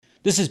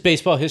This is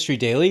Baseball History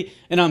Daily,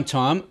 and I'm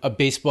Tom, a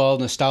baseball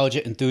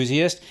nostalgia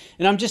enthusiast,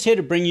 and I'm just here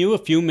to bring you a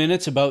few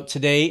minutes about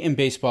today in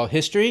baseball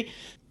history.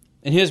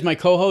 And here's my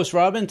co-host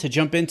Robin to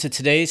jump into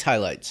today's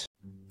highlights.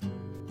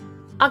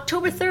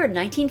 October 3rd,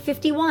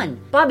 1951,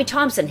 Bobby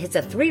Thomson hits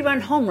a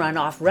 3-run home run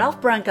off Ralph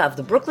Branca of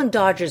the Brooklyn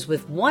Dodgers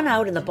with 1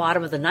 out in the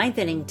bottom of the 9th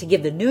inning to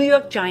give the New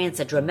York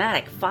Giants a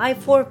dramatic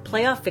 5-4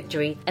 playoff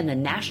victory and the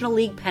National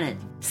League pennant.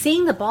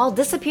 Seeing the ball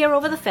disappear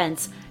over the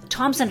fence,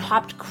 Thomson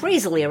hopped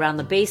crazily around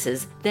the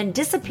bases, then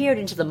disappeared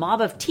into the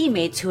mob of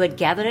teammates who had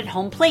gathered at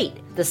home plate.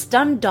 The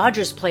stunned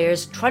Dodgers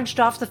players trudged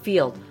off the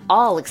field,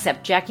 all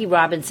except Jackie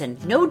Robinson.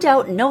 No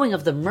doubt knowing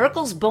of the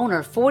Merkles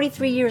boner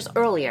 43 years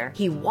earlier,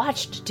 he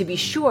watched to be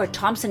sure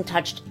Thomson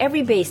touched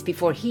every base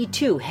before he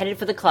too headed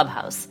for the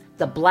clubhouse.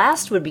 The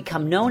blast would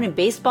become known in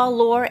baseball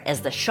lore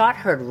as the shot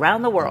heard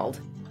round the world.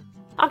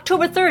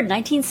 October 3rd,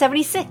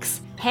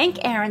 1976. Hank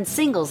Aaron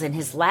singles in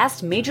his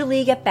last Major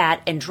League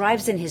at-bat and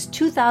drives in his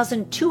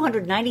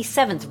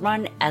 2,297th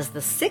run as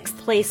the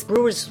 6th-place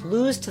Brewers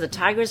lose to the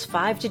Tigers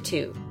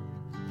 5-2.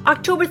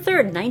 October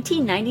 3rd,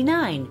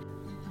 1999.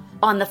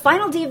 On the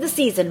final day of the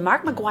season,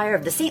 Mark McGwire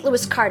of the St.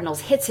 Louis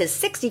Cardinals hits his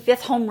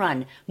 65th home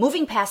run,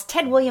 moving past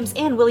Ted Williams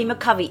and Willie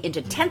McCovey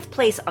into 10th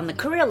place on the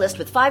career list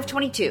with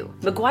 522.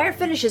 McGwire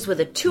finishes with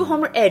a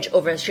 2-homer edge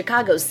over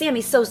Chicago's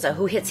Sammy Sosa,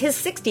 who hits his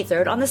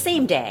 63rd on the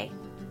same day.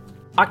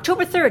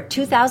 October 3rd,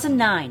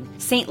 2009,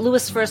 St.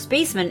 Louis first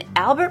baseman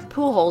Albert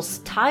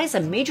Pujols ties a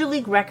Major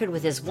League record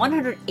with his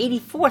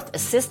 184th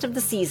assist of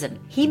the season.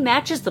 He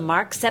matches the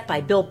mark set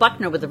by Bill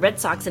Buckner with the Red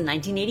Sox in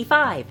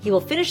 1985. He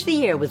will finish the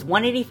year with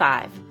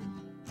 185.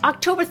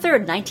 October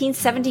 3rd,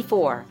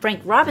 1974,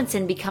 Frank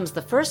Robinson becomes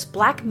the first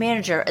black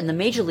manager in the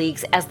Major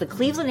Leagues as the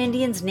Cleveland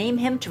Indians name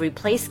him to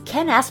replace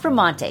Ken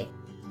Aspromonte.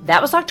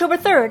 That was October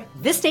 3rd,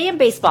 this day in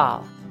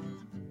baseball.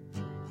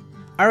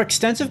 Our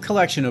extensive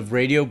collection of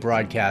radio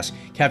broadcasts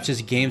captures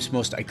the game's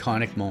most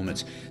iconic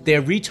moments. They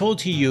are retold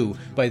to you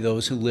by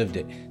those who lived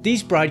it.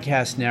 These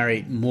broadcasts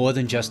narrate more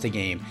than just a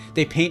game.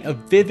 They paint a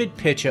vivid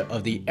picture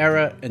of the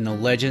era and the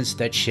legends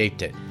that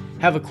shaped it.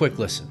 Have a quick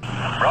listen.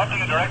 Brought to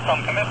you direct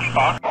from Comiskey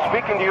Park.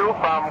 Speaking to you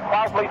from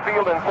Crosley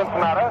Field in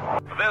Cincinnati.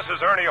 This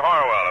is Ernie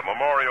Harwell at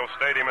Memorial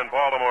Stadium in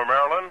Baltimore,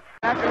 Maryland.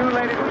 Good afternoon,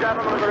 ladies and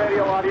gentlemen of the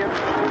radio audience.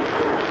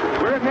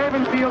 We're at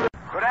Navin Field.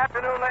 Good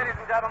afternoon, ladies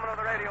and gentlemen of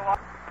the radio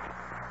audience.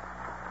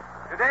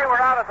 Today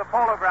we're out at the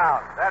Polo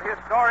Grounds, that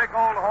historic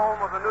old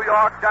home of the New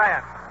York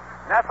Giants,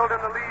 nestled in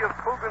the lee of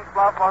Coogan's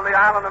Bluff on the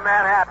island of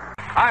Manhattan.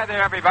 Hi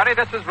there, everybody.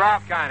 This is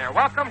Ralph Kiner.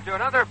 Welcome to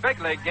another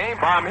big league game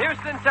from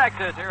Houston,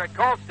 Texas, here at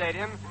Colt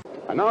Stadium.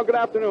 And now, good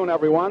afternoon,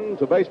 everyone,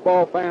 to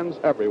baseball fans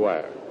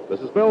everywhere. This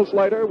is Bill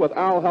Slater with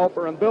Al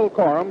Helfer and Bill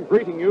Corum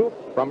greeting you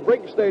from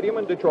Briggs Stadium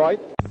in Detroit.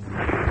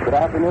 Good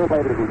afternoon,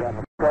 ladies and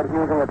gentlemen. Welcome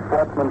you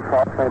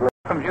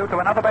to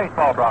another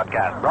baseball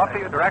broadcast, brought to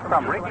you direct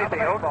from Wrigley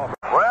Field.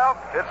 Well,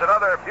 it's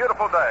another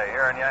beautiful day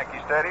here in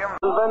Yankee Stadium.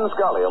 This is Ben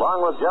Scully,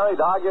 along with Jerry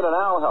Doggett and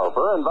Al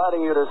Helfer,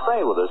 inviting you to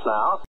stay with us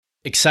now.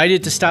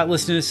 Excited to start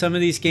listening to some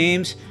of these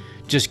games?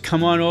 Just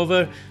come on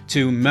over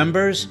to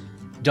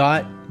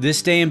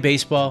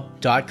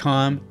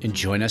members.thisdayinbaseball.com and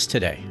join us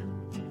today.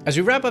 As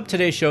we wrap up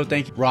today's show,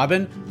 thank you,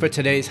 Robin, for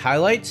today's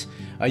highlights.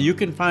 You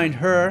can find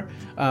her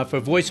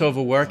for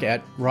voiceover work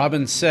at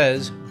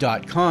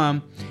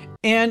robinsays.com.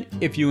 And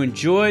if you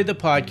enjoy the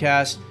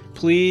podcast,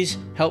 please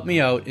help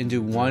me out and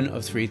do one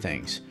of 3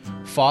 things.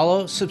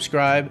 Follow,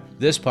 subscribe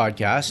this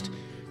podcast,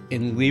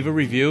 and leave a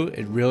review.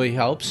 It really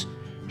helps.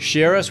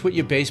 Share us with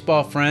your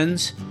baseball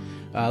friends.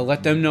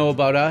 Let them know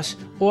about us.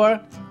 Or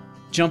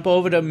jump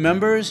over to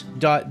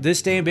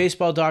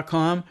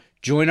members.thisdayinbaseball.com.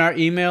 Join our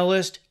email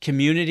list,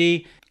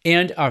 community,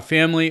 and our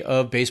family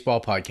of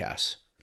baseball podcasts.